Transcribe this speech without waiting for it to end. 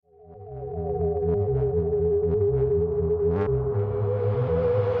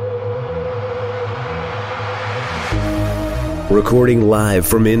Recording live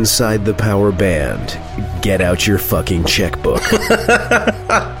from inside the power band. Get out your fucking checkbook. Get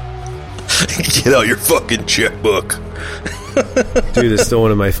out your fucking checkbook. Dude, it's still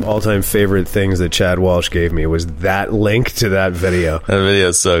one of my all-time favorite things that Chad Walsh gave me was that link to that video. That video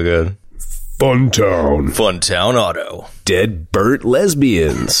is so good. Funtown Auto. Dead burnt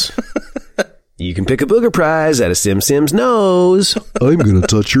lesbians. You can pick a booger prize at a Sim's nose. I'm gonna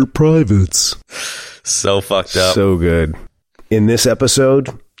touch your privates. So fucked up. So good. In this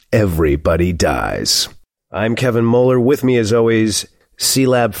episode, everybody dies. I'm Kevin Moeller. With me, as always,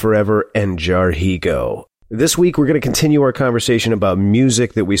 C-Lab Forever and Jarhigo. This week, we're going to continue our conversation about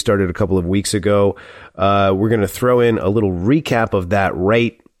music that we started a couple of weeks ago. We're going to throw in a little recap of that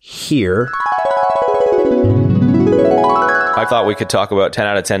right here. I thought we could talk about 10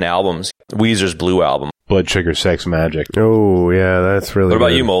 out of 10 albums. Weezer's Blue album. Blood Sugar Sex Magic. Oh, yeah, that's really What about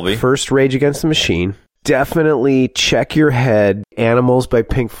good. you, Mulvey? First, Rage Against the Machine. Definitely Check Your Head. Animals by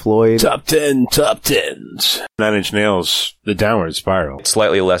Pink Floyd. Top 10s. 9 Inch Nails, The Downward Spiral.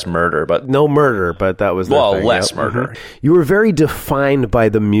 Slightly less murder, but No murder, but that was the thing. less Yep. murder. Mhm. You were very defined by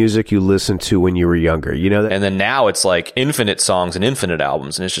the music you listened to when you were younger. You know that? And then now it's like infinite songs and infinite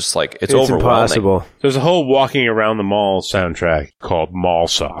albums, and it's just like, it's overwhelming. Impossible. There's a whole Walking Around the Mall soundtrack called Mall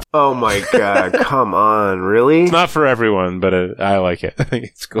Soft. Oh my God, come on, really? It's not for everyone, but I like it. I think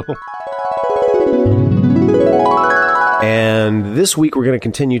it's cool. And this week we're going to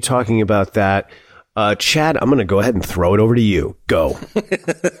continue talking about that. Chad, I'm going to go ahead and throw it over to you. Go.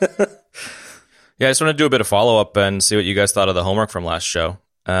 Yeah, I just want to do a bit of follow-up and see what you guys thought of the homework from last show.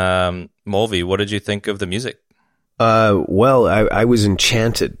 Mulvey, what did you think of the music? Well, I was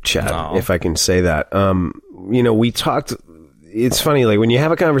enchanted, Chad, Aw. if I can say that. You know, we talked, it's funny, like when you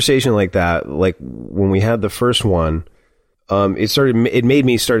have a conversation like that, like when we had the first one, it made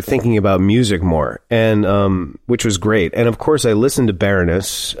me start thinking about music more, and which was great. And of course, I listened to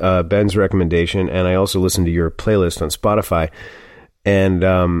Baroness, Ben's recommendation, and I also listened to your playlist on Spotify, and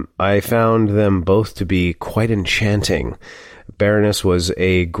I found them both to be quite enchanting. Baroness was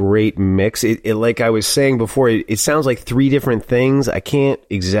a great mix. It like I was saying before, it sounds like three different things. I can't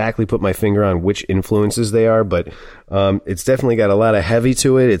exactly put my finger on which influences they are, but it's definitely got a lot of heavy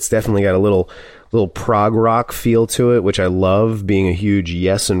to it. It's definitely got a little prog rock feel to it, which I love, being a huge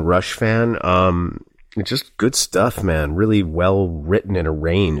Yes and Rush fan. It's just good stuff, man. Really well written and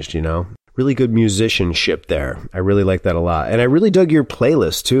arranged, you know? Really good musicianship there. I really like that a lot. And I really dug your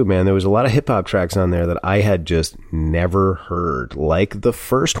playlist too, man. There was a lot of hip-hop tracks on there that I had just never heard, like the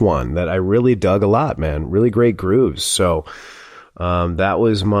first one that I really dug a lot, man. Really great grooves. So that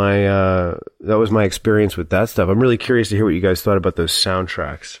was my experience with that stuff. I'm really curious to hear what you guys thought about those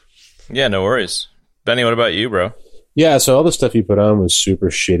soundtracks. Yeah, no worries. Benny, what about you, bro? Yeah, so all the stuff you put on was super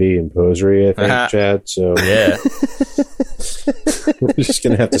shitty and posery, I think, Chad. So Yeah. we're just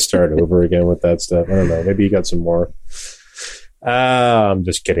going to have to start over again with that stuff. I don't know. Maybe you got some more. I'm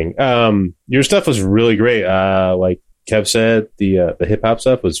just kidding. Your stuff was really great. Like Kev said, the hip-hop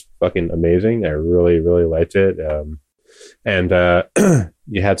stuff was fucking amazing. I really, really liked it. And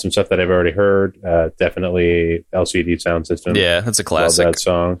you had some stuff that I've already heard. Definitely LCD Sound System. Yeah, that's a classic. Love that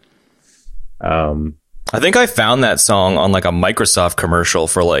song. I think I found that song on like a Microsoft commercial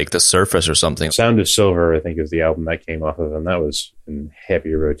for like the Surface or something. Sound of Silver, I think, is the album that came off of, and that was in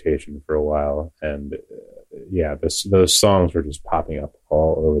heavy rotation for a while. And yeah, those songs were just popping up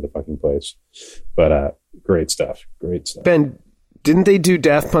all over the fucking place. But great stuff. Great stuff. Ben, didn't they do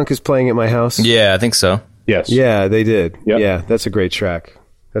Daft Punk is Playing at My House? Yeah, I think so. Yes. Yeah, they did. Yep. Yeah, that's a great track.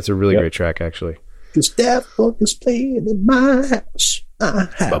 That's a really great track, actually. Because Daft Punk is playing in my house.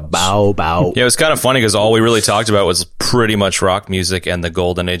 Bow, bow. Yeah, it was kind of funny because all we really talked about was pretty much rock music and the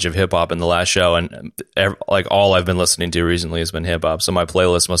golden age of hip hop in the last show, and like all I've been listening to recently has been hip hop. So my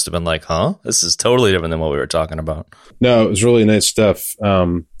playlist must have been like, "Huh, this is totally different than what we were talking about." No, it was really nice stuff.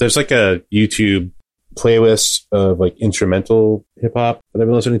 There's like a YouTube playlist of like instrumental hip hop that I've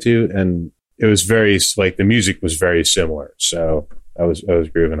been listening to, and it was very like the music was very similar. So I was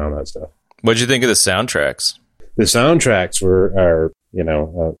grooving on that stuff. What'd you think of the soundtracks? The soundtracks are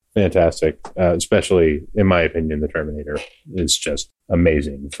fantastic, especially in my opinion. The Terminator is just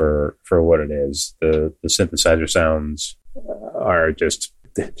amazing for what it is. The synthesizer sounds are just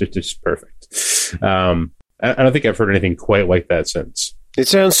perfect. I don't think I've heard anything quite like that since. It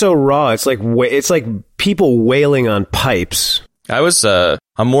sounds so raw. It's like people wailing on pipes.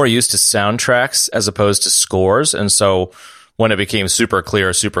 I'm more used to soundtracks as opposed to scores, and so when it became super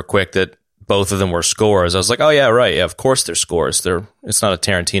clear, super quick that both of them were scores. I was like, oh yeah, right. Yeah, of course they're scores. It's not a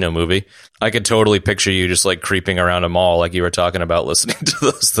Tarantino movie. I could totally picture you just like creeping around a mall like you were talking about, listening to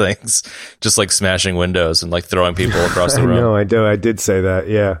those things, just like smashing windows and like throwing people across the room. No, I did say that.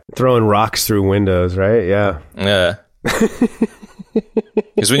 Yeah. Throwing rocks through windows, right? Yeah. Yeah.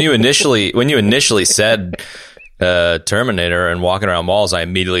 Because when you initially said Terminator and walking around malls, I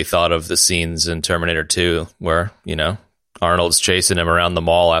immediately thought of the scenes in Terminator 2 where, you know, Arnold's chasing him around the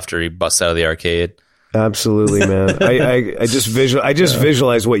mall after he busts out of the arcade. Absolutely, man. I just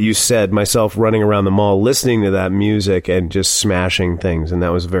visualized what you said, myself running around the mall, listening to that music and just smashing things, and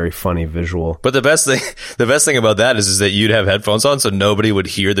that was a very funny visual. But the best thing about that is that you'd have headphones on, so nobody would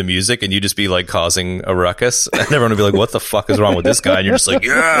hear the music, and you'd just be like causing a ruckus, and everyone would be like, "What the fuck is wrong with this guy?" And you're just like,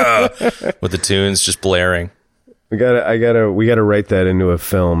 "Yeah," with the tunes just blaring. We gotta write that into a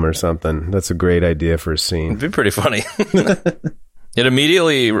film or something. That's a great idea for a scene. It'd be pretty funny. It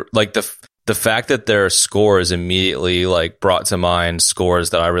immediately, like the fact that their scores immediately like brought to mind scores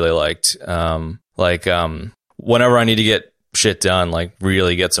that I really liked. Whenever I need to get shit done, like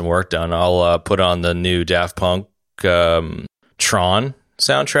really get some work done, I'll put on the new Daft Punk Tron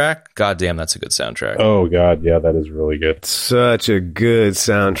soundtrack. God damn, that's a good soundtrack. Oh god, yeah, that is really good. Such a good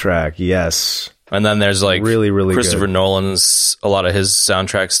soundtrack. Yes. And then there's like really Christopher good. Nolan's, a lot of his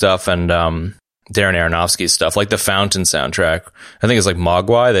soundtrack stuff, and Darren Aronofsky's stuff, like the Fountain soundtrack. I think it's like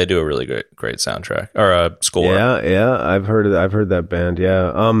Mogwai. They do a really great soundtrack or a score. Yeah, I've heard that band.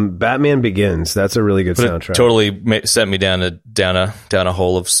 Yeah, Batman Begins. That's a really good soundtrack. It totally sent me down a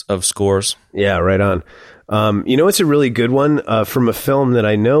hole of scores. Yeah, right on. You know, it's a really good one from a film that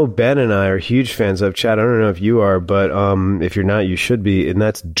I know Ben and I are huge fans of. Chad, I don't know if you are, but if you're not, you should be, and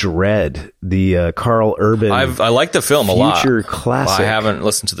that's Dread, the Carl Urban. I like the film a lot. Future classic. I haven't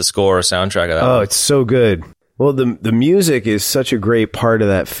listened to the score or soundtrack of that. Oh, it's so good. Well, the music is such a great part of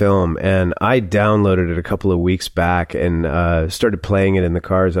that film, and I downloaded it a couple of weeks back and started playing it in the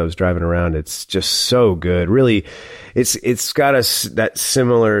car as I was driving around. It's just so good. Really, it's got that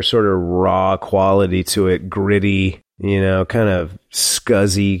similar sort of raw quality to it, gritty, you know, kind of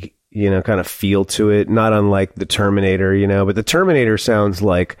scuzzy, you know, kind of feel to it. Not unlike the Terminator, you know, but the Terminator sounds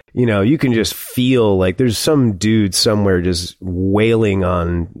like, you know, you can just feel like there's some dude somewhere just wailing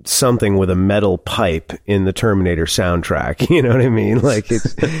on something with a metal pipe in the Terminator soundtrack. You know what I mean? Like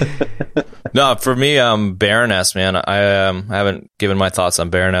it's No, for me, Baroness, man, I haven't given my thoughts on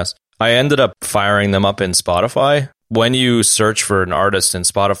Baroness. I ended up firing them up in Spotify. When you search for an artist in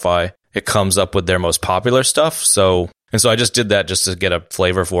Spotify, it comes up with their most popular stuff. So I just did that just to get a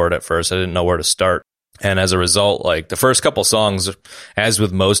flavor for it at first. I didn't know where to start. And as a result, like the first couple songs, as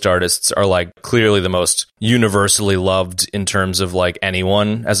with most artists, are like clearly the most universally loved in terms of like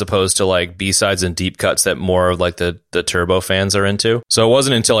anyone, as opposed to like B-sides and deep cuts that more of like the Turbo fans are into. So it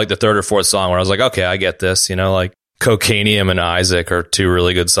wasn't until like the third or fourth song where I was like, okay, I get this, you know, like Cocainium and Isaac are two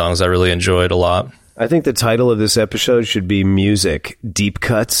really good songs I really enjoyed a lot. I think the title of this episode should be Music, Deep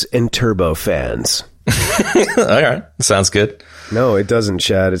Cuts, and Turbo Fans. All right. Sounds good. No, it doesn't,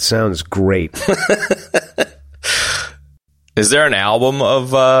 Chad. It sounds great. Is there an album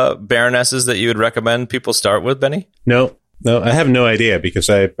of Baronesses that you would recommend people start with, Benny? No, I have no idea because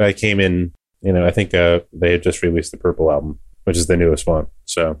I came in, you know, I think they had just released the Purple album, which is the newest one.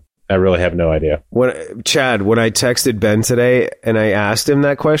 So I really have no idea. Chad, when I texted Ben today and I asked him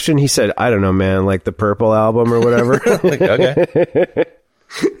that question, he said, I don't know, man, like the Purple album or whatever. Like, okay.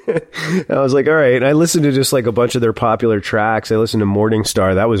 I was like, all right. And I listened to just like a bunch of their popular tracks. I listened to Morning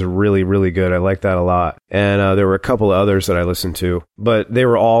Star. That was really, really good. I liked that a lot. And there were a couple of others that I listened to, but they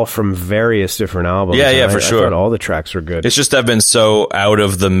were all from various different albums. Yeah, for sure. I thought all the tracks were good. It's just I've been so out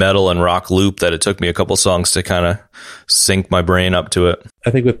of the metal and rock loop that it took me a couple songs to kind of sync my brain up to it.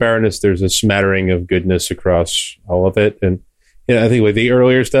 I think with Baroness, there's a smattering of goodness across all of it. And I think with the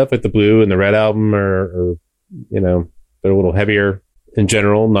earlier stuff, like the Blue and the Red album are you know, they're a little heavier in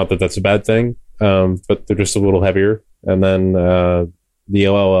general. Not that that's a bad thing, but they're just a little heavier. And then the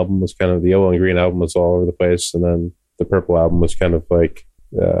Yellow album was kind of, the Yellow and Green album was all over the place. And then the Purple album was kind of like,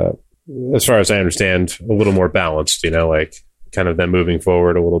 as far as I understand, a little more balanced, you know, like kind of them moving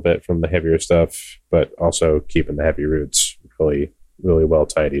forward a little bit from the heavier stuff, but also keeping the heavy roots really, really well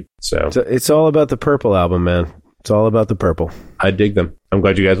tidied. So it's all about the Purple album, man. It's all about the Purple. I dig them. I'm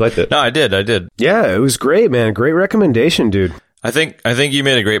glad you guys liked it. No, I did. Yeah, it was great, man. Great recommendation, dude. I think you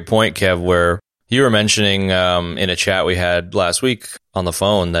made a great point, Kev, where you were mentioning in a chat we had last week on the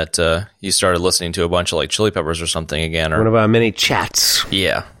phone that you started listening to a bunch of like Chili Peppers or something again. Or one of our many chats.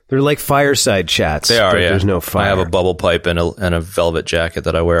 Yeah. They're like fireside chats. They are, but yeah. There's no fire. I have a bubble pipe and a velvet jacket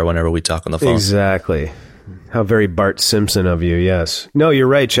that I wear whenever we talk on the phone. Exactly. How very Bart Simpson of you, yes. No, you're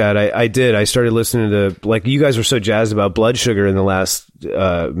right, Chad. I did. I started listening to, like, you guys were so jazzed about Blood Sugar in the last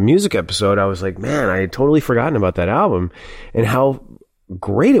music episode. I was like, man, I had totally forgotten about that album and how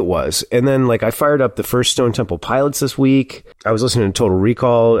great it was. And then, like, I fired up the first Stone Temple Pilots this week. I was listening to Total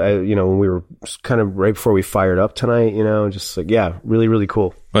Recall, when we were kind of right before we fired up tonight, just like, yeah, really, really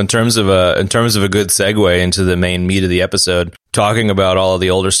cool. Well, in terms of a good segue into the main meat of the episode, talking about all of the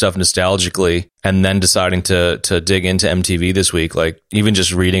older stuff nostalgically, and then deciding to dig into MTV this week, like even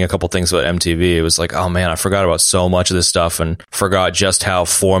just reading a couple things about MTV, it was like, oh man, I forgot about so much of this stuff and forgot just how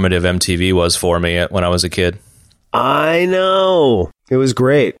formative MTV was for me when I was a kid. I know. It was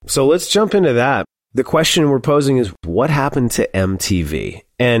great. So let's jump into that. The question we're posing is, what happened to MTV?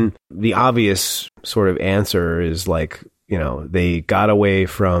 And the obvious sort of answer is like, they got away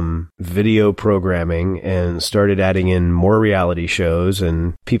from video programming and started adding in more reality shows,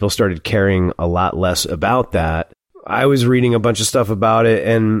 and people started caring a lot less about that. I was reading a bunch of stuff about it,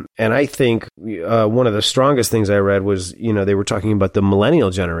 and I think one of the strongest things I read was, they were talking about the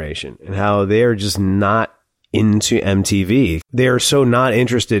millennial generation and how they're just not into MTV. They are so not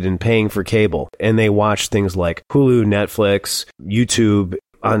interested in paying for cable, and they watch things like Hulu, Netflix, YouTube.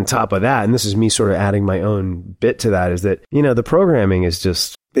 On top of that, and this is me sort of adding my own bit to that, is that, the programming is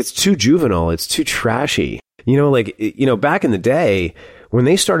just, it's too juvenile. It's too trashy. Back in the day when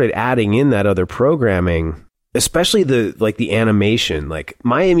they started adding in that other programming, especially the animation, like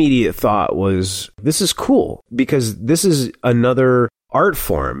my immediate thought was, this is cool because this is another art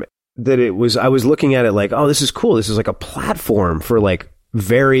form I was looking at it like, oh, this is cool. This is like a platform for like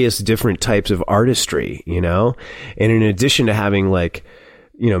various different types of artistry, and in addition to having like,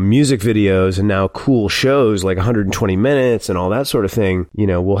 music videos and now cool shows like 120 minutes and all that sort of thing,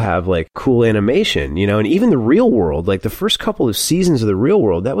 we'll have like cool animation, and even the Real World, like the first couple of seasons of the Real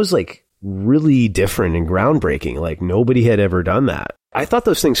World, that was like really different and groundbreaking. Like nobody had ever done that. I thought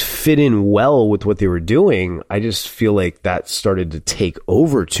those things fit in well with what they were doing. I just feel like that started to take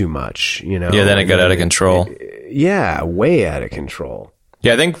over too much, Yeah, then it got out of control. Yeah, way out of control.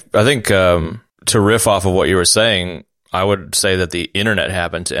 Yeah, I think to riff off of what you were saying, I would say that the internet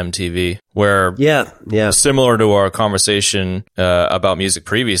happened to MTV, where similar to our conversation about music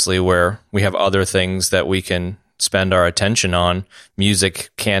previously, where we have other things that we can spend our attention on, music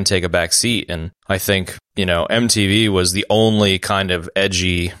can take a back seat. And I think, MTV was the only kind of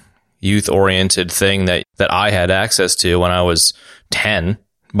edgy, youth-oriented thing that I had access to when I was 10.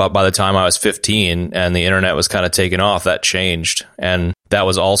 But by the time I was 15 and the internet was kind of taking off, that changed. And that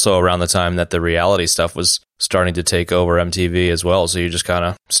was also around the time that the reality stuff was starting to take over MTV as well. So you just kind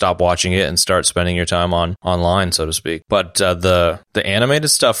of stop watching it and start spending your time online, so to speak. But the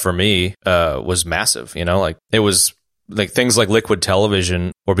animated stuff for me was massive. Like it was like things like Liquid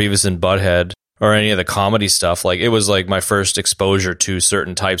Television or Beavis and Butthead or any of the comedy stuff. Like it was like my first exposure to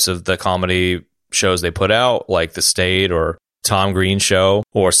certain types of the comedy shows they put out, like The State or Tom Green Show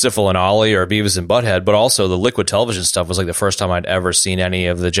or Syphil and Ollie or Beavis and Butthead, but also the Liquid Television stuff was like the first time I'd ever seen any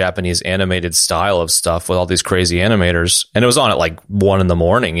of the Japanese animated style of stuff with all these crazy animators. And it was on at like 1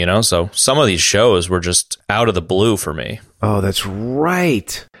 a.m, so some of these shows were just out of the blue for me. Oh, that's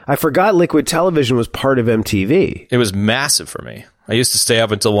right. I forgot Liquid Television was part of MTV. It was massive for me. I used to stay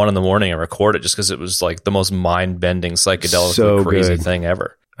up until 1 a.m. and record it just because it was like the most mind-bending, psychedelic, crazy thing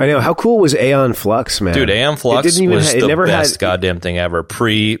ever. I know. How cool was Aeon Flux, man? Dude, Aeon Flux was the best goddamn thing ever.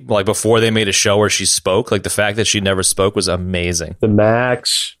 Before they made a show where she spoke, like the fact that she never spoke was amazing. The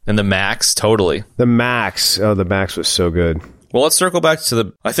Maxx. And the Maxx, totally. The Maxx. Oh, the Maxx was so good. Well, let's circle back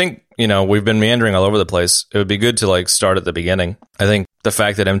to I think, we've been meandering all over the place. It would be good to like start at the beginning. I think the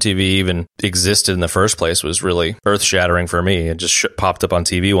fact that MTV even existed in the first place was really earth-shattering for me. It just popped up on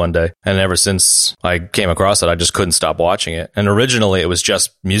TV one day. And ever since I came across it, I just couldn't stop watching it. And originally, it was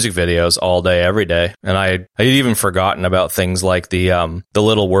just music videos all day, every day. And I'd even forgotten about things like the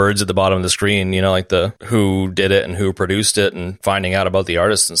little words at the bottom of the screen, like the who did it and who produced it and finding out about the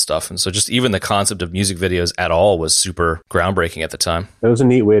artists and stuff. And so just even the concept of music videos at all was super groundbreaking at the time. It was a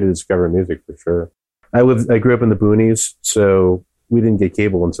neat way to discover music for sure. I grew up in the boonies, so we didn't get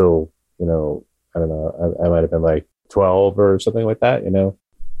cable until, I don't know, I might have been like 12 or something like that,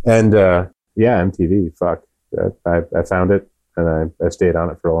 And MTV, fuck. I found it and I stayed on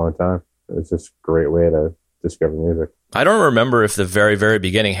it for a long time. It was just a great way to discover music. I don't remember if the very, very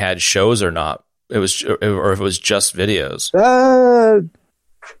beginning had shows or not. Or if it was just videos.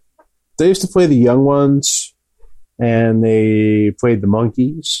 They used to play the Young Ones and they played the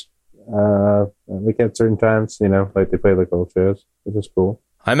Monkees. Like at certain times, like they play like old shows, which is cool.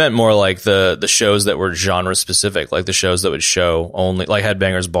 I meant more like the shows that were genre specific, like the shows that would show only like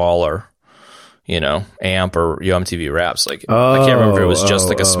Headbangers Ball or Amp or MTV Raps. Like, I can't remember if it was just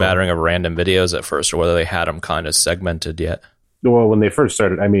like a smattering of random videos at first, or whether they had them kind of segmented yet. Well, when they first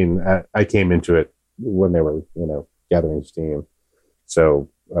started, I mean, I came into it when they were, gathering steam. So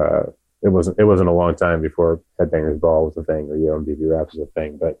it wasn't a long time before Headbangers Ball was a thing or MTV Raps was a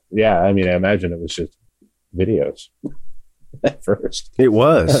thing. But yeah, I mean, I imagine it was just videos at first. It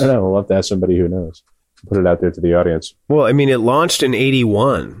was. I don't know. I'll have to ask somebody who knows. Put it out there to the audience. Well, I mean, it launched in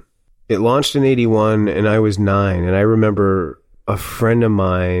 81. And I was 9. And I remember a friend of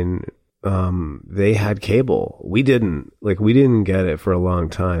mine, they had cable. We didn't get it for a long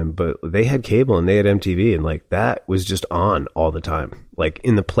time, but they had cable and they had MTV, and like that was just on all the time. Like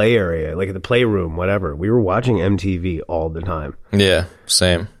in the play area, like in the playroom, whatever. We were watching MTV all the time. Yeah,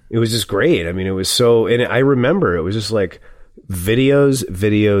 same. It was just great. I mean, it was so, and I remember it was just like videos,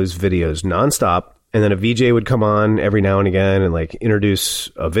 nonstop. And then a VJ would come on every now and again and like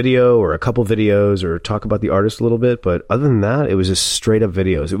introduce a video or a couple videos or talk about the artist a little bit. But other than that, it was just straight up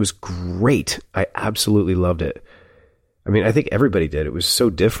videos. It was great. I absolutely loved it. I mean, I think everybody did. It was so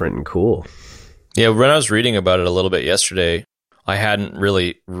different and cool. Yeah, when I was reading about it a little bit yesterday, I hadn't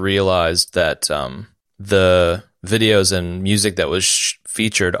really realized that the videos and music that was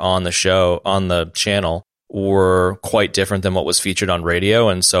featured on the show, on the channel, were quite different than what was featured on radio.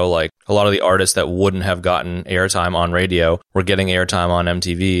 And so like a lot of the artists that wouldn't have gotten airtime on radio were getting airtime on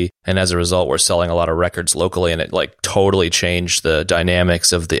MTV, and as a result we're selling a lot of records locally, and it like totally changed the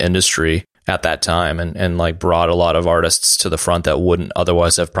dynamics of the industry at that time, and like brought a lot of artists to the front that wouldn't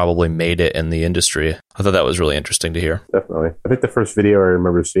otherwise have probably made it in the industry. I thought that was really interesting to hear. Definitely. I think the first video I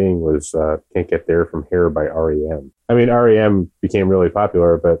remember seeing was Can't Get There From Here by REM. I mean, REM became really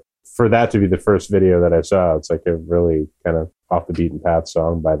popular, but for that to be the first video that I saw, it's like a really kind of off the beaten path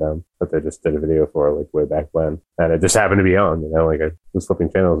song by them that they just did a video for like way back when. And it just happened to be on, like I was flipping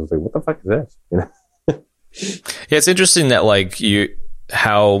channels and was like, what the fuck is this? Yeah, it's interesting that like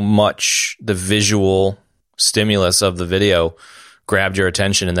how much the visual stimulus of the video grabbed your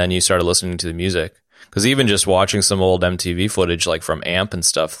attention and then you started listening to the music. Because even just watching some old MTV footage like from Amp and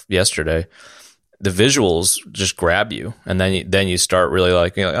stuff yesterday, the visuals just grab you, and then you start really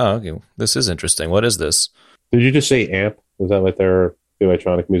like, oh, okay, this is interesting. What is this? Did you just say Amp? Was that like their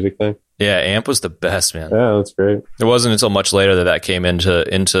electronic music thing? Yeah, Amp was the best, man. Yeah, that's great. It wasn't until much later that came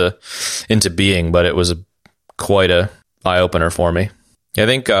into being, but it was quite a eye opener for me. I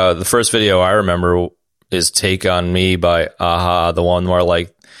think the first video I remember is "Take on Me" by Aha, the one where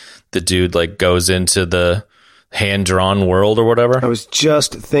like the dude like goes into the hand-drawn world or whatever. I was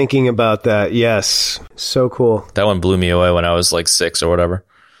just thinking about that. Yes. So cool. That one blew me away when I was like 6 or whatever.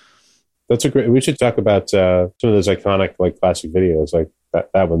 That's a great... We should talk about some of those iconic like classic videos. Like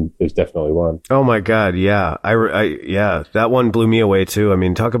that one is definitely one. Oh my God. Yeah. Yeah. That one blew me away too. I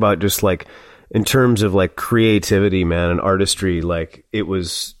mean, talk about just like in terms of like creativity, man, and artistry, like it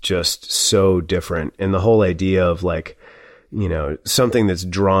was just so different. And the whole idea of like, something that's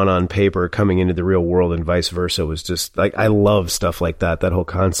drawn on paper coming into the real world and vice versa was just like, I love stuff like that. That whole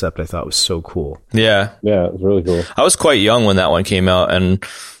concept I thought was so cool. Yeah. Yeah, it was really cool. I was quite young when that one came out, and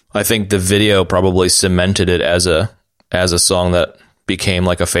I think the video probably cemented it as a song that became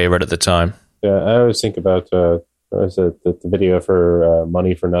like a favorite at the time. Yeah, I always think about what was it, the video for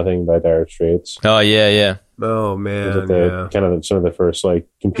Money for Nothing by Dire Straits. Oh, yeah. Oh, man. Kind of some of the first like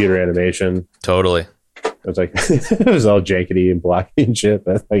computer animation. Totally. It was like, it was all jankety and blocky and shit.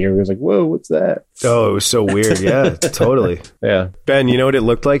 But like everyone was like, whoa, what's that? Oh, it was so weird. Yeah, totally. Yeah. Ben, you know what it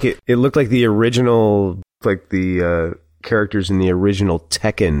looked like? It looked like the original, like the characters in the original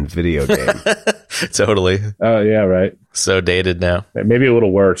Tekken video game. Totally. Oh, yeah, right. So dated now. Maybe a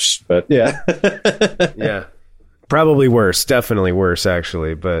little worse, but yeah. Yeah. Probably worse. Definitely worse,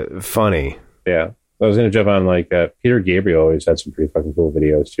 actually, but funny. Yeah. I was going to jump on like Peter Gabriel always had some pretty fucking cool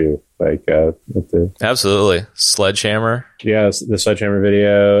videos too. Like absolutely Sledgehammer. Yeah, the Sledgehammer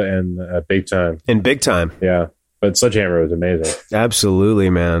video and Big Time. And Big Time. Yeah, but Sledgehammer was amazing.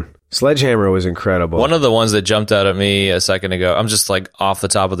 Absolutely, man. Sledgehammer was incredible. One of the ones that jumped out at me a second ago, I'm just like off the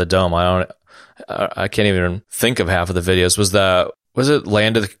top of the dome. I can't even think of half of the videos. Was it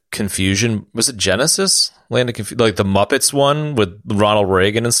Land of the Confusion? Was it Genesis? Land of Confusion, like the Muppets one with Ronald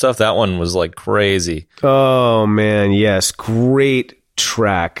Reagan and stuff. That one was like crazy. Oh man, yes, great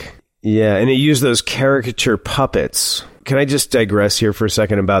track. Yeah, and it used those caricature puppets. Can I just digress here for a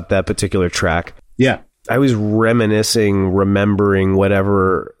second about that particular track? Yeah, I was remembering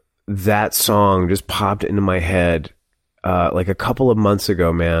whatever that song just popped into my head like a couple of months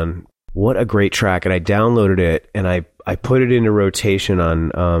ago. Man, what a great track! And I downloaded it and I put it into rotation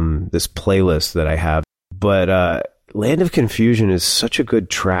on this playlist that I have. But Land of Confusion is such a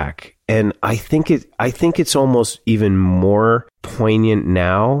good track. And I think it's almost even more poignant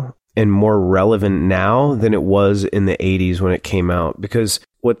now and more relevant now than it was in the 80s when it came out, because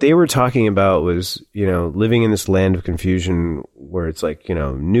what they were talking about was, living in this land of confusion where it's like,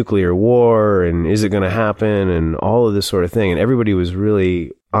 nuclear war and is it going to happen and all of this sort of thing. And everybody was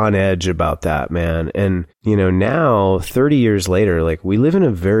really on edge about that, man. And, now 30 years later, like, we live in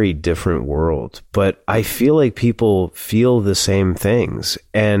a very different world, but I feel like people feel the same things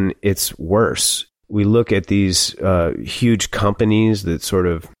and it's worse. We look at these huge companies that sort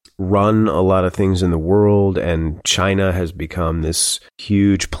of run a lot of things in the world, and China has become this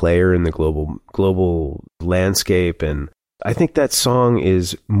huge player in the global landscape. And I think that song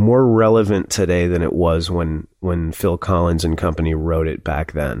is more relevant today than it was when Phil Collins and company wrote it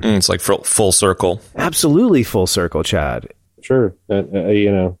back then. It's like full circle. Absolutely full circle, Chad. Sure.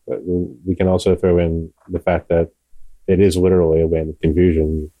 We can also throw in the fact that it is literally a land of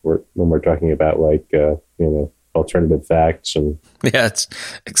confusion when we're talking about alternative facts and it's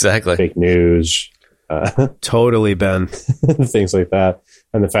exactly fake news, totally, Ben. things like that,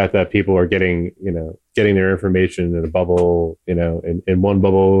 and the fact that people are getting their information in a bubble, in one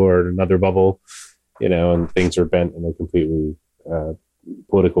bubble or another bubble, and things are bent in a completely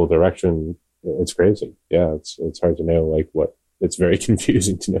political direction. It's crazy. Yeah, it's hard to know it's very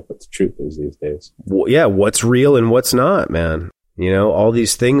confusing to know what the truth is these days. Well, yeah, what's real and what's not, man. All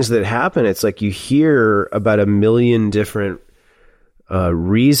these things that happen, it's like you hear about a million different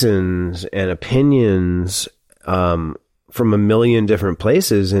reasons and opinions from a million different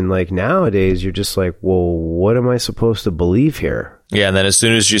places. And like nowadays, you're just like, well, what am I supposed to believe here? Yeah, and then as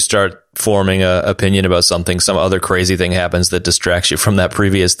soon as you start forming an opinion about something, some other crazy thing happens that distracts you from that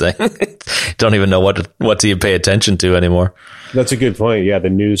previous thing. Don't even know what to pay attention to anymore. That's a good point. Yeah, the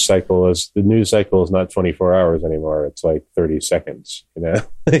news cycle is not 24 hours anymore. It's like 30 seconds.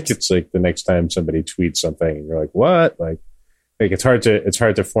 It's like the next time somebody tweets something, and you're like, what? Like it's hard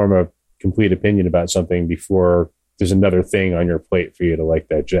to form a complete opinion about something before there's another thing on your plate for you to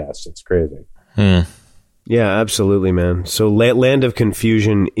digest. It's crazy. Yeah, absolutely, man. So land of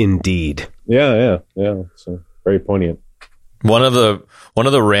confusion indeed. Yeah. So very poignant. One of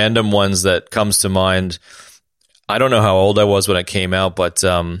the random ones that comes to mind, I don't know how old I was when it came out, but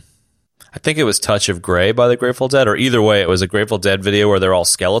I think it was Touch of Grey by the Grateful Dead, or either way, it was a Grateful Dead video where they're all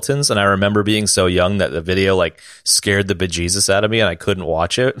skeletons. And I remember being so young that the video scared the bejesus out of me and I couldn't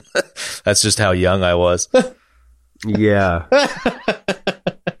watch it. That's just how young I was. Yeah.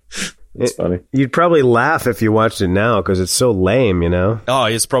 It's funny. You'd probably laugh if you watched it now because it's so lame, Oh,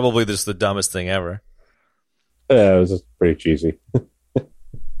 it's probably just the dumbest thing ever. Yeah, it was just pretty cheesy.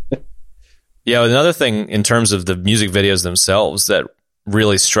 Yeah, another thing in terms of the music videos themselves that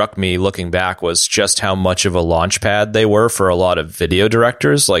really struck me looking back was just how much of a launch pad they were for a lot of video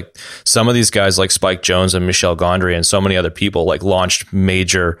directors. Like some of these guys like Spike Jonze and Michel Gondry and so many other people launched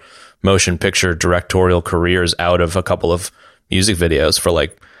major motion picture directorial careers out of a couple of music videos for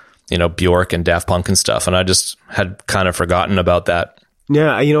Bjork and Daft Punk and stuff. And I just had kind of forgotten about that.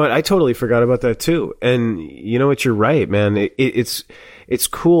 Yeah, you know what? I totally forgot about that too. And you know what? You're right, man. It's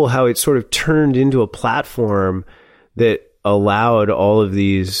cool how it sort of turned into a platform that allowed all of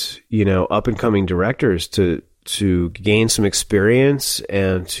these, up and coming directors to gain some experience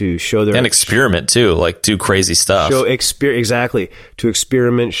and to show their... And experiment too, do crazy stuff. Exactly. To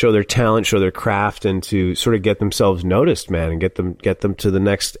experiment, show their talent, show their craft, and to sort of get themselves noticed, man, and get them to the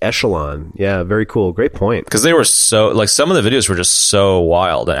next echelon. Yeah, very cool. Great point. Because they were so... some of the videos were just so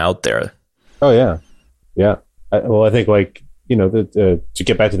wild and out there. Oh, yeah. Yeah. I think, to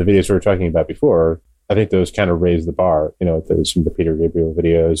get back to the videos we were talking about before, I think those kind of raised the bar, some of the Peter Gabriel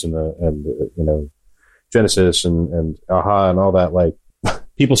videos and Genesis and Aha and all that.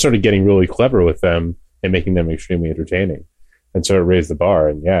 People started getting really clever with them and making them extremely entertaining. And so it raised the bar.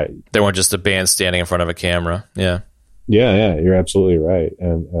 And yeah, they weren't just a band standing in front of a camera. Yeah. Yeah. You're absolutely right.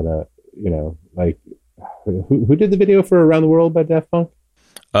 And who did the video for Around the World by Daft Punk?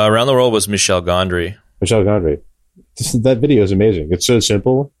 Around the World was Michel Gondry. That video is amazing. It's so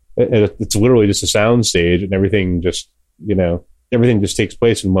simple. It's literally just a sound stage and everything just takes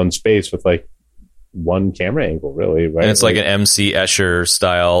place in one space with one camera angle, really, right? And it's an MC Escher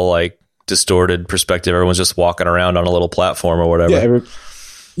style, distorted perspective. Everyone's just walking around on a little platform or whatever.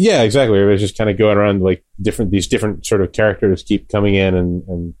 Yeah, exactly. Everybody's just kind of going around these different sort of characters keep coming in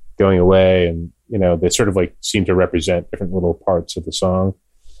and going away, and they sort of seem to represent different little parts of the song.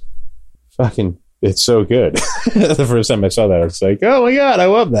 Fucking, it's so good. The first time I saw that, I was like, oh my God, I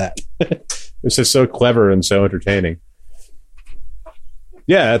love that. It's just so clever and so entertaining.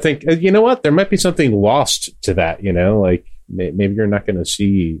 Yeah, I think, you know what? There might be something lost to that, maybe you're not going to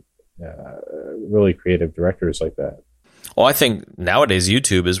see really creative directors like that. Well, I think nowadays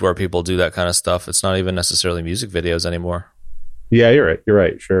YouTube is where people do that kind of stuff. It's not even necessarily music videos anymore. Yeah, you're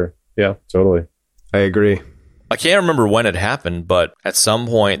right. Sure. Yeah, totally. I agree. I can't remember when it happened, but at some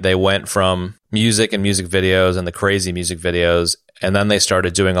point they went from music and music videos and the crazy music videos, and then they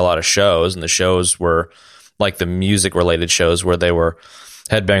started doing a lot of shows, and the shows were like the music related shows where they were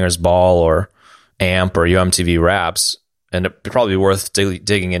Headbangers Ball or Amp or UMTV Raps, and it'd probably be worth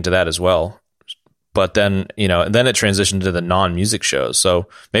digging into that as well. But then, then it transitioned to the non-music shows. So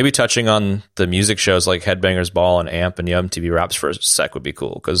maybe touching on the music shows like Headbangers Ball and Amp and UMTV Raps for a sec would be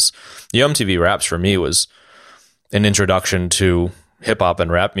cool, because UMTV Raps for me was an introduction to hip hop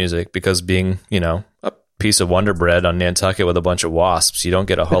and rap music, because being, a piece of Wonder Bread on Nantucket with a bunch of wasps, you don't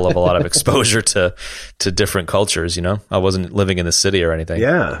get a whole of a lot of exposure to different cultures. I wasn't living in the city or anything.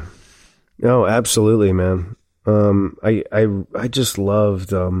 Yeah, no, absolutely, man. I just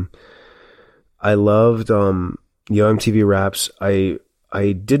loved UMTV Raps.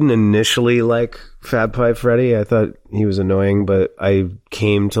 I didn't initially like Fab Five Freddy. I thought he was annoying, but I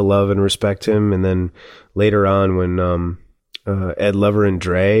came to love and respect him. And then later on, when Ed Lover and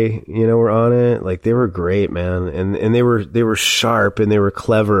Dre, were on it, like, they were great, man. And they were sharp and they were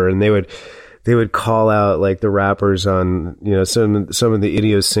clever, and they would call out like the rappers on, some of the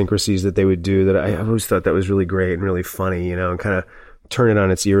idiosyncrasies that they would do, that I always thought that was really great and really funny, and kind of turn it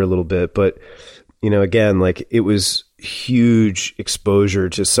on its ear a little bit. But again, like, it was huge exposure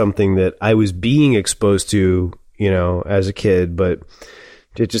to something that I was being exposed to, as a kid, but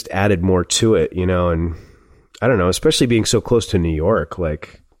it just added more to it, and I don't know, especially being so close to New York,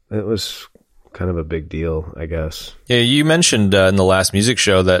 like, it was kind of a big deal, I guess. Yeah, you mentioned in the last music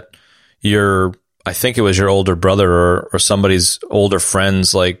show that I think it was your older brother or somebody's older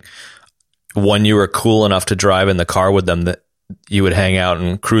friends, like, when you were cool enough to drive in the car with them, that you would hang out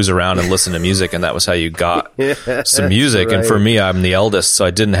and cruise around and listen to music, and that was how you got some music. Right. And for me, I'm the eldest, so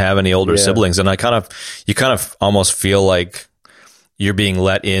I didn't have any older siblings, and you kind of almost feel like you're being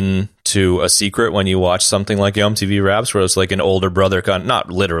let into a secret when you watch something like MTV Raps, where it's like an older brother,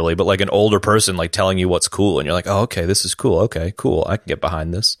 not literally, but like an older person, like, telling you what's cool, and you're like, oh, okay, this is cool. Okay, cool, I can get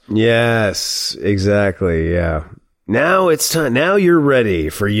behind this. Yes, exactly. Yeah. Now it's time. Now you're ready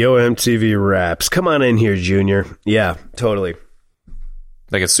for Yo MTV Raps. Come on in here, Junior. Yeah, totally.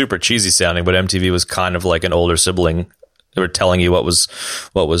 Like, it's super cheesy sounding, but MTV was kind of like an older sibling. They were telling you what was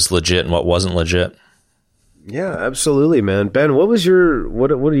legit and what wasn't legit. Yeah, absolutely, man. Ben, what was your what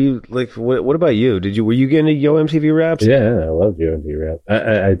do you like? What about you? Were you getting Yo MTV Raps? Yeah, I love Yo MTV Raps.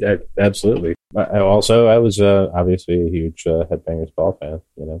 I absolutely. I was obviously a huge Headbangers Ball fan.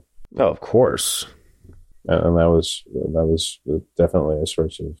 Oh, of course. And that was definitely a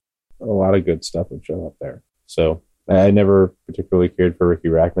source of a lot of good stuff would show up there. So I never particularly cared for Ricky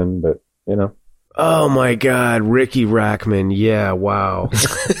Rackman, but Oh my God, Ricky Rackman! Yeah, wow,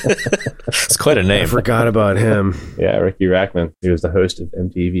 it's quite a name. I forgot about him. Yeah, Ricky Rackman. He was the host of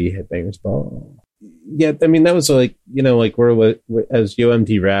MTV Headbangers Ball. Yeah, I mean, that was like we're as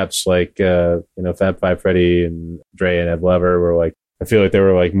UMT Raps, like Fab Five Freddy and Dre and Ed Lover were like, I feel like they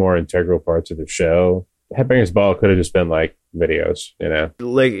were like more integral parts of the show. Headbangers Ball could have just been like videos,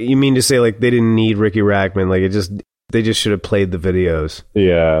 Like, you mean to say like they didn't need Ricky Rackman? Like, they just should have played the videos.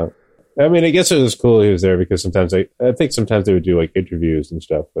 Yeah, I mean, I guess it was cool he was there, because sometimes I think sometimes they would do like interviews and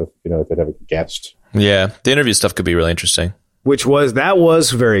stuff with they'd have a guest. Yeah, the interview stuff could be really interesting. That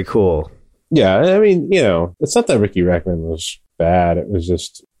was very cool. Yeah, I mean, it's not that Ricky Rackman was bad. It was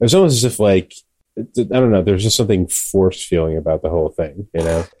almost as if like, I don't know, there's just something forced feeling about the whole thing,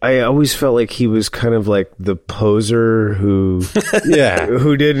 I always felt like he was kind of like the poser who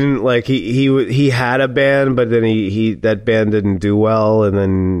who didn't like, he had a band, but then he that band didn't do well, and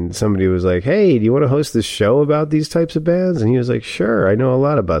then somebody was like, hey, do you want to host this show about these types of bands? And he was like, sure, I know a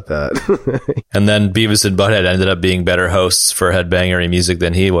lot about that. And then Beavis and Butthead ended up being better hosts for Headbangery music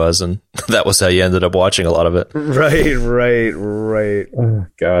than he was, and that was how you ended up watching a lot of it. Right. Oh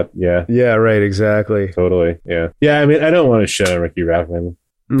God, yeah, right, exactly. Totally, yeah. I mean, I don't want to shit on Ricky Rackman.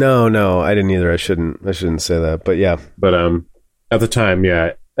 No, I didn't either. I shouldn't say that, but yeah. But at the time,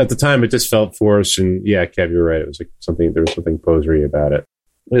 it just felt forced, and yeah, Kev, you're right. It was like there was something posery about it.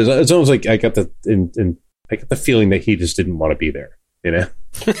 It's almost like I got the feeling that he just didn't want to be there,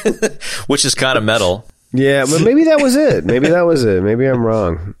 Which is kind of metal. Yeah, but maybe that was it. Maybe I'm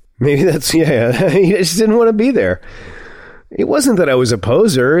wrong. Maybe that's he just didn't want to be there. It wasn't that I was a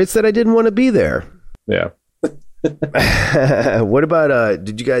poser, it's that I didn't want to be there. Yeah. What about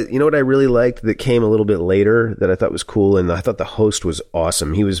did you guys, you know what I really liked that came a little bit later that I thought was cool, and I thought the host was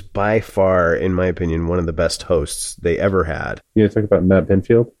awesome. He was by far, in my opinion, one of the best hosts they ever had. You talk about Matt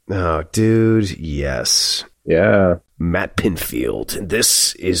Pinfield? Oh, dude, yes. Yeah. Matt Pinfield.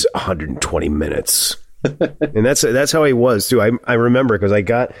 This is 120 minutes. And that's how he was too. I remember because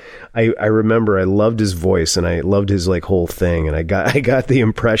I remember I loved his voice and I loved his like whole thing, and I got the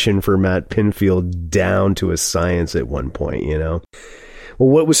impression for Matt Pinfield down to a science at one point, you know. Well,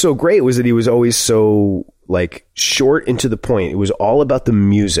 what was so great was that he was always so like short and to the point. It was all about the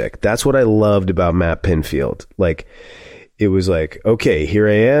music. That's what I loved about Matt Pinfield. Like, it was like, okay, here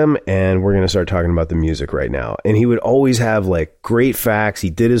I am, and we're going to start talking about the music right now. And he would always have like great facts.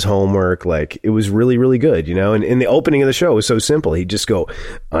 He did his homework. Like, it was really, really good, you know? And in the opening of the show was so simple. He'd just go,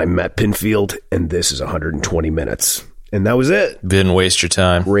 I'm Matt Pinfield, and this is 120 minutes. And that was it. Didn't waste your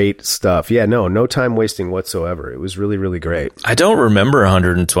time. Great stuff. Yeah, no time wasting whatsoever. It was really, really great. I don't remember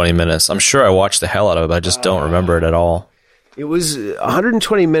 120 minutes. I'm sure I watched the hell out of it, but I just don't remember it at all. It was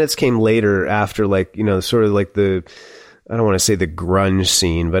 120 minutes came later after like, you know, sort of like the, I don't want to say the grunge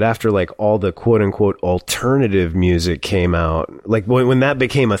scene, but after like all the quote unquote alternative music came out, like when that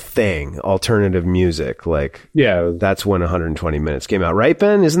became a thing, alternative music, like, Yeah. that's when 120 minutes came out, right,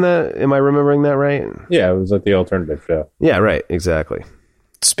 Ben? Am I remembering that right? Yeah, it was like the alternative show. Yeah, right. Exactly.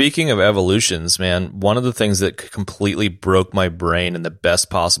 Speaking of evolutions, man, one of the things that completely broke my brain in the best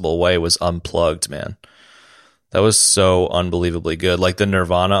possible way was Unplugged, man. That was so unbelievably good. Like the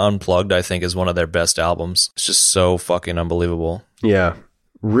Nirvana Unplugged, I think, is one of their best albums. It's just so fucking unbelievable. Yeah.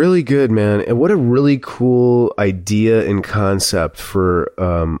 Really good, man. And what a really cool idea and concept for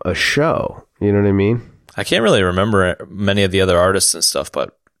a show. You know what I mean? I can't really remember many of the other artists and stuff,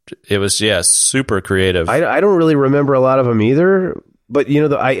 but it was, yeah, super creative. I don't really remember a lot of them either. But, you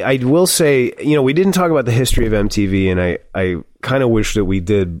know, I will say, you know, we didn't talk about the history of MTV, and I kind of wish that we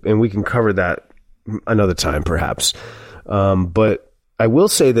did, and we can cover that another time perhaps. But I will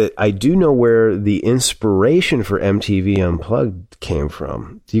say that I do know where the inspiration for MTV Unplugged came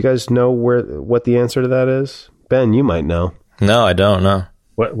from. Do you guys know what the answer to that is? Ben, you might know. No, I don't know.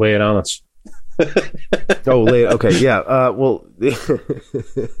 What? Lay it on us. Oh, late. Okay, yeah. Well,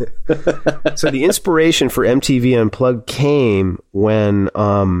 so the inspiration for MTV Unplugged came when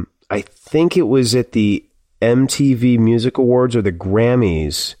I think it was at the MTV Music Awards or the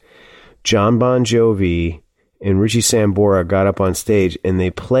Grammys. John Bon Jovi and Richie Sambora got up on stage and they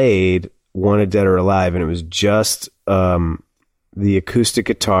played Wanted Dead or Alive, and it was just the acoustic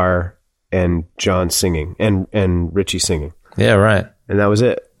guitar and John singing and Richie singing. Yeah, right. And that was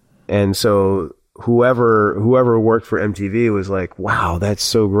it. And so whoever worked for MTV was like, wow, that's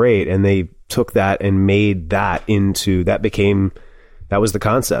so great. And they took that and made that that was the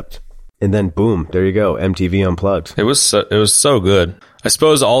concept. And then boom, there you go, MTV Unplugged. It was so good. I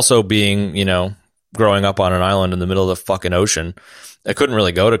suppose also being, you know, growing up on an island in the middle of the fucking ocean, I couldn't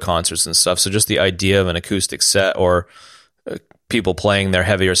really go to concerts and stuff. So just the idea of an acoustic set or people playing their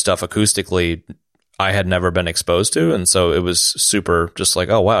heavier stuff acoustically, I had never been exposed to. And so it was super just like,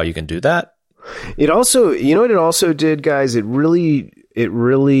 oh, wow, you can do that. It also, you know what it also did, guys? It really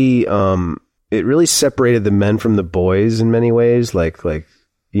separated the men from the boys in many ways. Like,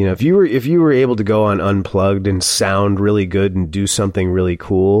 you know, if you were able to go on Unplugged and sound really good and do something really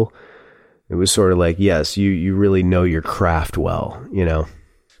cool, it was sort of like, yes, you really know your craft well, you know.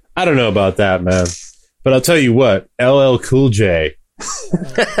 I don't know about that, man. But I'll tell you what, LL Cool J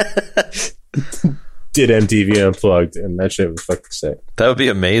did MTV Unplugged, and that shit was fucking sick. That would be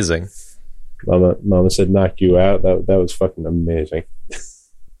amazing. Mama said knock you out. That was fucking amazing.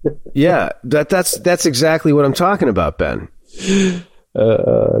 Yeah, that's exactly what I'm talking about, Ben.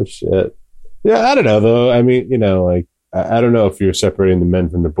 Shit. Yeah, I don't know though. I mean, you know, like I don't know if you're separating the men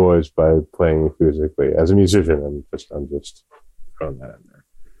from the boys by playing acoustically. As a musician, I'm just throwing that in there.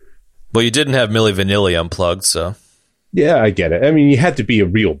 Well, you didn't have Milli Vanilli Unplugged, so yeah, I get it. I mean, you had to be a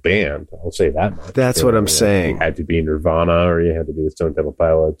real band. I'll say that much. That's what I'm saying. You had to be Nirvana, or you had to be the Stone Temple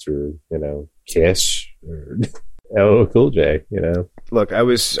Pilots, or you know, Kiss, or LL Cool J. You know. Look, I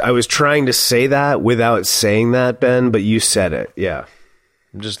was trying to say that without saying that, Ben, but you said it. Yeah.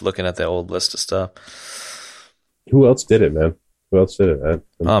 I'm just looking at the old list of stuff. Who else did it, man? Who else did it?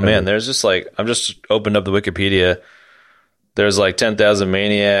 Man, there's just like, I've just opened up the Wikipedia. There's like 10,000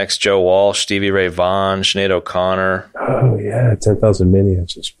 Maniacs, Joe Walsh, Stevie Ray Vaughan, Sinead O'Connor. Oh, yeah, 10,000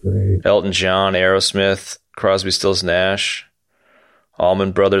 Maniacs is great. Elton John, Aerosmith, Crosby, Stills, Nash,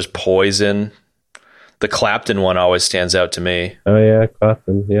 Allman Brothers, Poison. The Clapton one always stands out to me. Oh, yeah,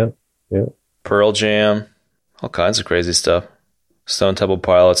 Clapton, yeah. Pearl Jam, all kinds of crazy stuff. Stone Temple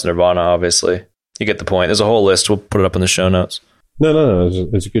Pilots, Nirvana, obviously. You get the point. There's a whole list. We'll put it up in the show notes. No.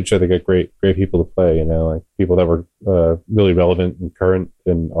 It's a good show. They got great people to play. Like people that were really relevant and current,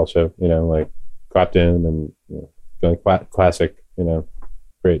 and also like Clapton and classic.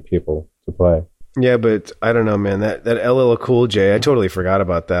 Great people to play. Yeah, but I don't know, man. That LL Cool J, I totally forgot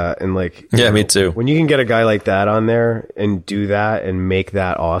about that. And me too. When you can get a guy like that on there and do that and make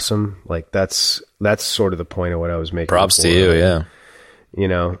that awesome, that's sort of the point of what I was making. Props before. to you,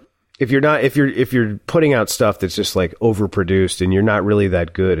 yeah. If you're putting out stuff that's just overproduced and you're not really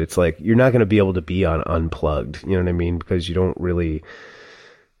that good, it's you're not going to be able to be on Unplugged. You know what I mean? Because you don't really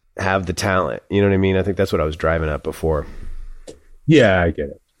have the talent. You know what I mean? I think that's what I was driving at before. Yeah, I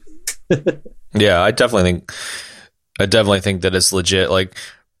get it. Yeah, I definitely think that it's legit.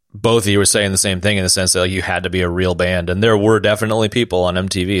 Both of you were saying the same thing in the sense that you had to be a real band, and there were definitely people on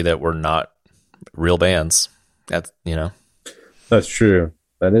MTV that were not real bands. That's That's true.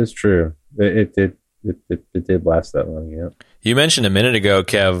 That is true. It did last that long. Yeah. You mentioned a minute ago,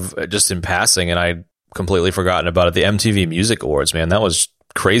 Kev, just in passing, and I'd completely forgotten about it. The MTV Music Awards, man, that was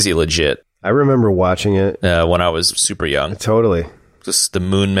crazy legit. I remember watching it when I was super young. Totally. Just the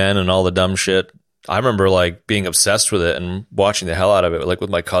Moon Men and all the dumb shit. I remember being obsessed with it and watching the hell out of it,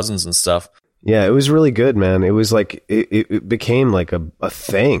 with my cousins and stuff. Yeah, it was really good, man. It was it became a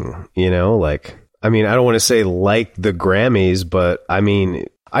thing, I don't want to say the Grammys, but I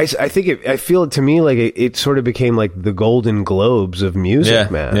think I feel it to me it sort of became the Golden Globes of music,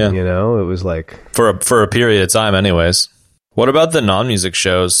 man. Yeah. It was for a period of time, anyways. What about the non-music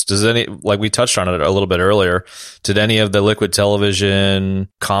shows? Does we touched on it a little bit earlier, did any of the Liquid Television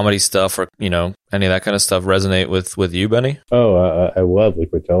comedy stuff or, any of that kind of stuff resonate with you, Benny? Oh, I love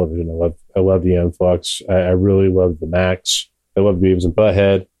Liquid Television. I love the Flux. I really love the Maxx. I love Beavis and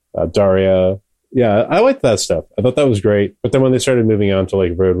Butthead, Daria. Yeah, I liked that stuff. I thought that was great. But then when they started moving on to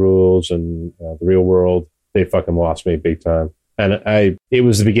Road Rules and The Real World, they fucking lost me big time. And it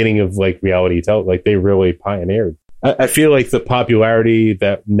was the beginning of reality television. They really pioneered. I feel the popularity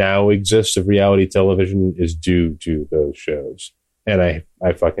that now exists of reality television is due to those shows. And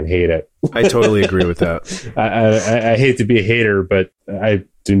I fucking hate it. I totally agree with that. I hate to be a hater, but I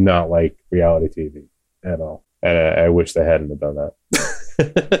do not like reality TV at all. And I wish they hadn't have done that.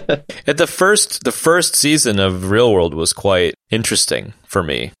 At the first season of Real World was quite interesting for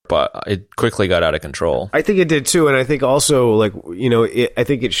me, but it quickly got out of control. I think it did too. And I think also I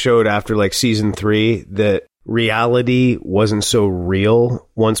think it showed after season 3 that reality wasn't so real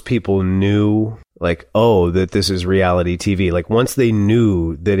once people knew that this is reality TV. Once they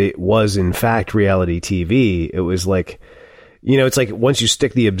knew that it was in fact reality TV, it was it's once you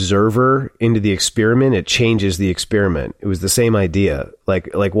stick the observer into the experiment, it changes the experiment. It was the same idea.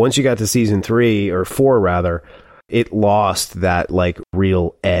 Once you got to season 3 or 4 rather, it lost that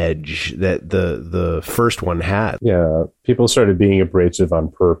real edge that the first one had. Yeah, people started being abrasive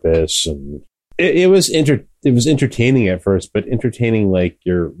on purpose, and it was entertaining at first, but entertaining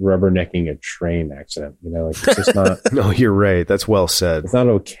you're rubbernecking a train accident. It's just not. No, you're right. That's well said. It's not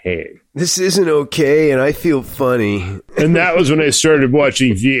okay. This isn't okay, and I feel funny. And that was when I started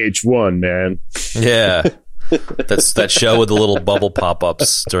watching VH1, man. Yeah, that's that show with the little bubble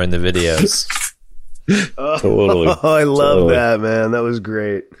pop-ups during the videos. Totally. Oh, I love that, man. That was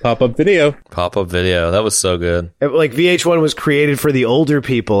great. Pop-up video. That was so good. VH1 was created for the older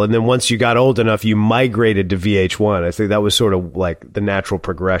people, and then once you got old enough, you migrated to VH1. I think that was sort of the natural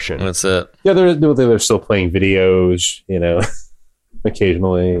progression. That's it. Yeah, they're still playing videos,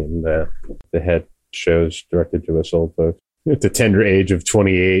 occasionally, and they had shows directed to us old folks at the tender age of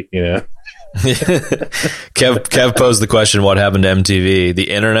 28, Kev posed the question, what happened to MTV?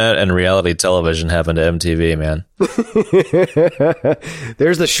 The internet and reality television happened to MTV, man.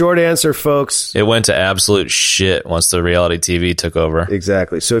 There's the short answer, folks. It went to absolute shit once the reality TV took over.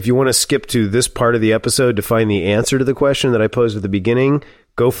 Exactly. So if you want to skip to this part of the episode to find the answer to the question that I posed at the beginning,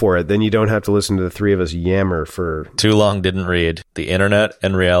 go for it. Then you don't have to listen to the three of us yammer for... Too long didn't read. The internet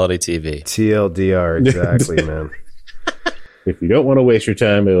and reality TV. TLDR, exactly, man. If you don't want to waste your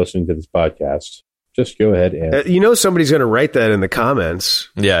time by listening to this podcast, just go ahead and... somebody's going to write that in the comments.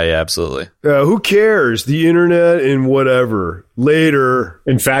 Yeah, absolutely. Who cares? The internet and whatever. Later.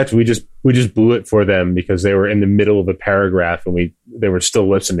 In fact, we just blew it for them because they were in the middle of a paragraph and they were still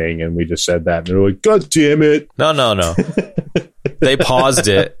listening, and we just said that. And they were like, God damn it. No. They paused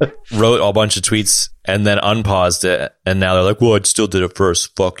it, wrote a bunch of tweets, and then unpaused it. And now they're like, well, I still did it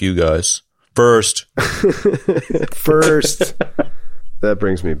first. Fuck you guys. First. That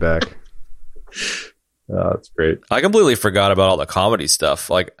brings me back. Oh, that's great. I completely forgot about all the comedy stuff.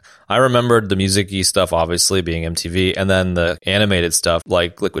 Like, I remembered the music-y stuff, obviously, being MTV, and then the animated stuff,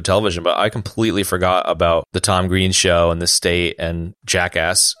 like Liquid Television, but I completely forgot about the Tom Green Show and The State and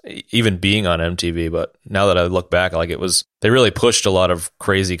Jackass, even being on MTV. But now that I look back, like, they really pushed a lot of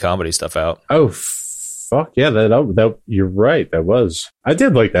crazy comedy stuff out. Oh, fuck yeah, that you're right. That was. I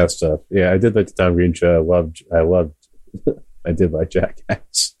did like that stuff. Yeah, I did like the Tom Green Show. I loved. I did like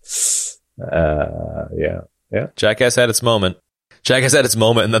Jackass. Yeah. Jackass had its moment.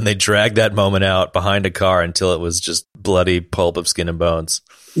 And then they dragged that moment out behind a car until it was just bloody pulp of skin and bones.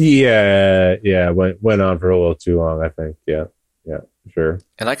 Yeah. Went on for a little too long, I think. Yeah, sure.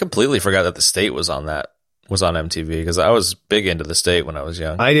 And I completely forgot that The State was on MTV, because I was big into The State when I was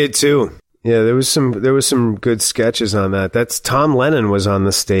young. I did too. Yeah, there was some good sketches on that. That's Tom Lennon was on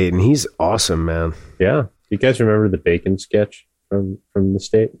The State, and he's awesome, man. Yeah. You guys remember the bacon sketch from The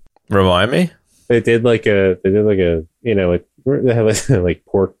State? Remind me? They did like a they have like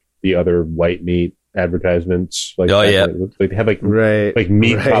pork, the other white meat advertisements. Like, oh yeah, like they have like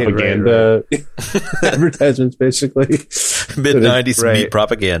meat right, propaganda advertisements, basically. Mid-90s meat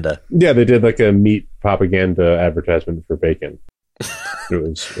propaganda. Yeah, they did like a meat propaganda advertisement for bacon. It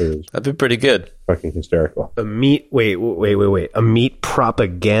was that'd be pretty good. Fucking hysterical. A meat meat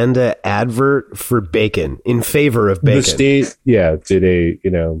propaganda advert for bacon, in favor of bacon. The State, did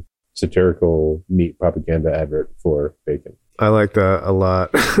a satirical meat propaganda advert for bacon. I like that a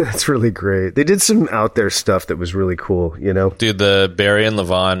lot. That's really great. They did some out there stuff that was really cool, Dude, the Barry and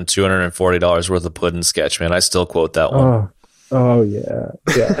Levon $240 worth of pudding sketch, man. I still quote that one. Oh yeah.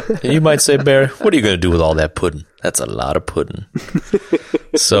 You might say, Barry, what are you going to do with all that pudding? That's a lot of pudding.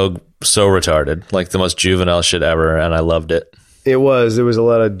 So retarded. Like the most juvenile shit ever, and I loved it. It was a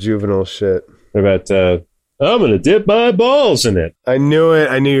lot of juvenile shit. What about I'm going to dip my balls in it. I knew it.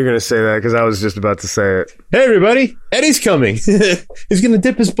 I knew you were going to say that because I was just about to say it. Hey, everybody. Eddie's coming. He's going to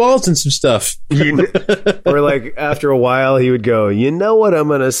dip his balls in some stuff. Or like after a while, he would go, you know what I'm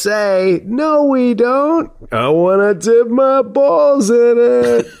going to say? No, we don't. I want to dip my balls in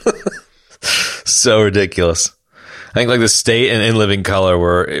it. So ridiculous. I think like The State and In Living Color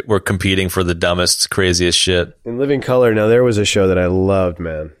were competing for the dumbest, craziest shit. In Living Color, now there was a show that I loved,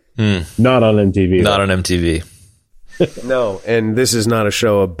 man. Not on MTV. Not on MTV. No, and this is not a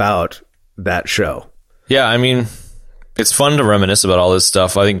show about that show. Yeah, I mean, it's fun to reminisce about all this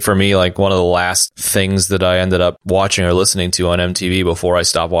stuff. I think for me, like one of the last things that I ended up watching or listening to on MTV before I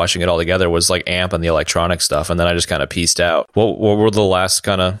stopped watching it altogether was like Amp and the electronic stuff, and then I just kind of pieced out. What were the last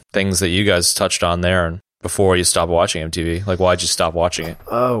kind of things that you guys touched on there and before you stopped watching MTV? Like, why'd you stop watching it?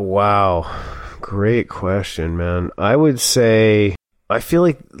 Oh, wow. Great question, man. I would say... I feel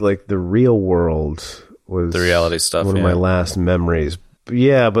like The Real World was the reality stuff. One of my last memories.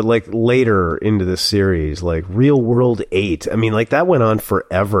 Yeah, but like later into the series, like Real World 8. I mean, like that went on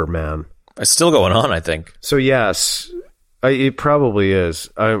forever, man. It's still going on, I think. So yes, it probably is.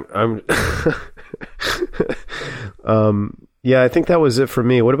 I'm yeah, I think that was it for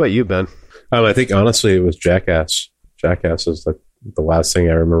me. What about you, Ben? I think honestly it was Jackass. Jackass is like the last thing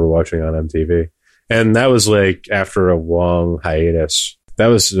I remember watching on MTV. And that was like after a long hiatus. That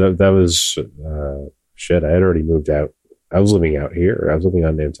was shit. I had already moved out. I was living out here. I was living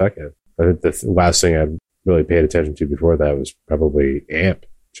on Nantucket. I think the last thing I really paid attention to before that was probably Amp,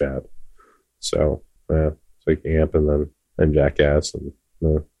 Chad. So it's like Amp and then Jackass, and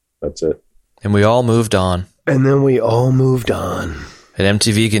that's it. And we all moved on. And then we all moved on. And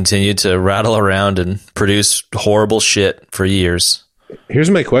MTV continued to rattle around and produce horrible shit for years. Here's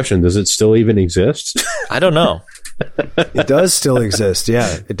my question. Does it still even exist? I don't know. It does still exist.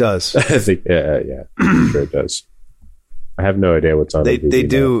 Yeah, it does. I think, yeah. I'm sure it does. I have no idea what's on They TV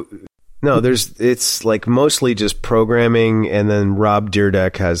do. No, it's like mostly just programming, and then Rob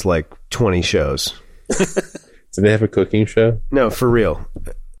Dyrdek has like 20 shows. Do they have a cooking show? No, for real.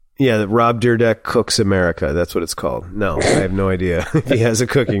 Yeah, Rob Dyrdek Cooks America. That's what it's called. No, I have no idea if he has a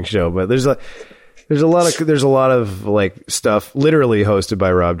cooking show, but there's a lot of like stuff literally hosted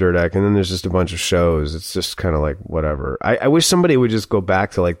by Rob Dyrdek, and then there's just a bunch of shows. It's just kind of like whatever. I wish somebody would just go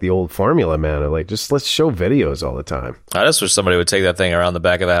back to like the old formula, man. Of like just let's show videos all the time. I just wish somebody would take that thing around the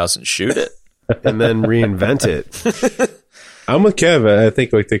back of the house and shoot it, and then reinvent it. I'm with Kev. I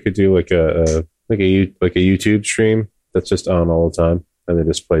think like they could do like a YouTube stream that's just on all the time, and they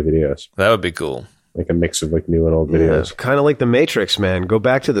just play videos. That would be cool. Like a mix of like new and old videos. Yeah, kind of like the Matrix, man. Go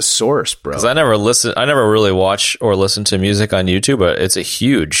back to the source, bro. Because I never really watch or listen to music on YouTube, but it's a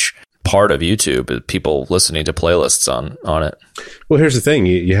huge part of YouTube, people listening to playlists on it. Well, here's the thing.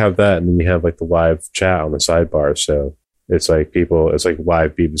 You have that, and then you have like the live chat on the sidebar. So it's like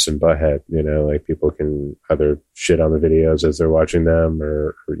live Beavis and Butthead, you know, like people can either shit on the videos as they're watching them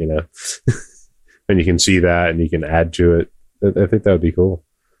or you know, and you can see that and you can add to it. I think that would be cool.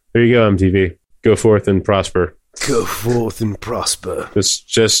 There you go, MTV. Go forth and prosper. Go forth and prosper.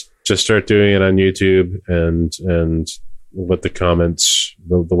 Just start doing it on YouTube and let the comments,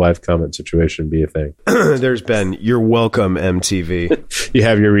 the live comment situation be a thing. There's Ben. You're welcome, MTV. You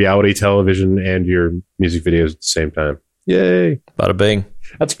have your reality television and your music videos at the same time. Yay. Bada bing.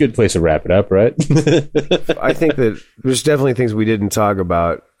 That's a good place to wrap it up, right? I think that there's definitely things we didn't talk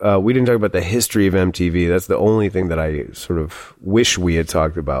about. We didn't talk about the history of MTV. That's the only thing that I sort of wish we had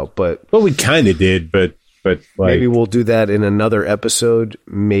talked about. But well, we kind of did, but like, maybe we'll do that in another episode.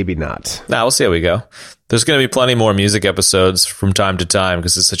 Maybe not. Nah, we'll see how we go. There's going to be plenty more music episodes from time to time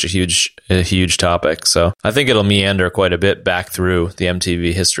because it's such a huge topic. So I think it'll meander quite a bit back through the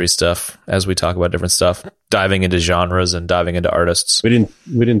MTV history stuff as we talk about different stuff, diving into genres and diving into artists. We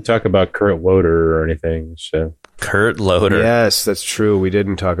didn't talk about Kurt Loder or anything. So Kurt Loder. Yes, that's true. We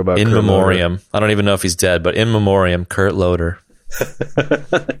didn't talk about In Kurt Memoriam. Loder. I don't even know if he's dead, but in memoriam, Kurt Loder.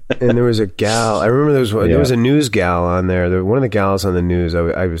 And there was a gal. I remember there was a news gal on there. One of the gals on the news.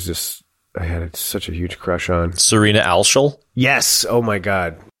 I had such a huge crush on. Serena Alschel. Yes. Oh my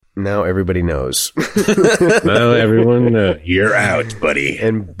God. Now everybody knows. now everyone knows. You're out, buddy.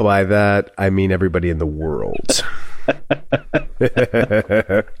 And by that, I mean everybody in the world.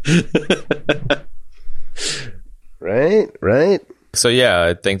 Right. So yeah,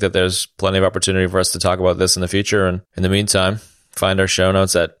 I think that there's plenty of opportunity for us to talk about this in the future. And in the meantime, find our show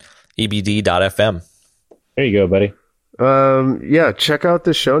notes at ebd.fm. There you go, buddy. Yeah, check out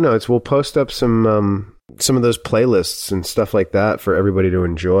the show notes. We'll post up some of those playlists and stuff like that for everybody to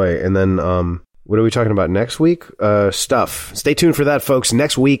enjoy. And then what are we talking about next week? Stuff. Stay tuned for that, folks.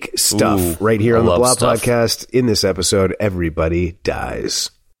 Next week, stuff. Right here on the Blah Podcast. In this episode, everybody dies.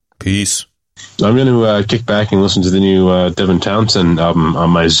 Peace. I'm going to kick back and listen to the new Devin Townsend album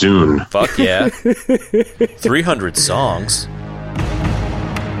on my Zune. Fuck yeah. 300 songs.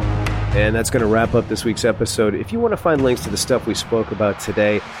 And that's going to wrap up this week's episode. If you want to find links to the stuff we spoke about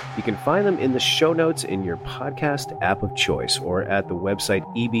today, you can find them in the show notes in your podcast app of choice or at the website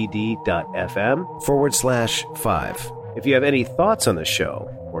ebd.fm/5. If you have any thoughts on the show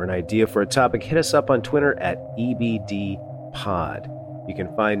or an idea for a topic, hit us up on Twitter at ebdpod. You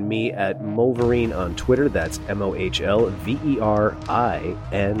can find me at Moverine on Twitter. That's MOHLVERINE.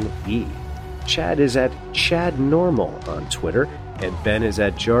 Chad is at Chad Normal on Twitter. And Ben is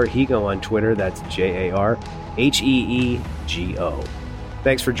at Jarhigo on Twitter. That's JARHEEGO.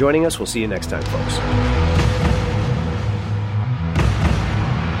 Thanks for joining us. We'll see you next time, folks.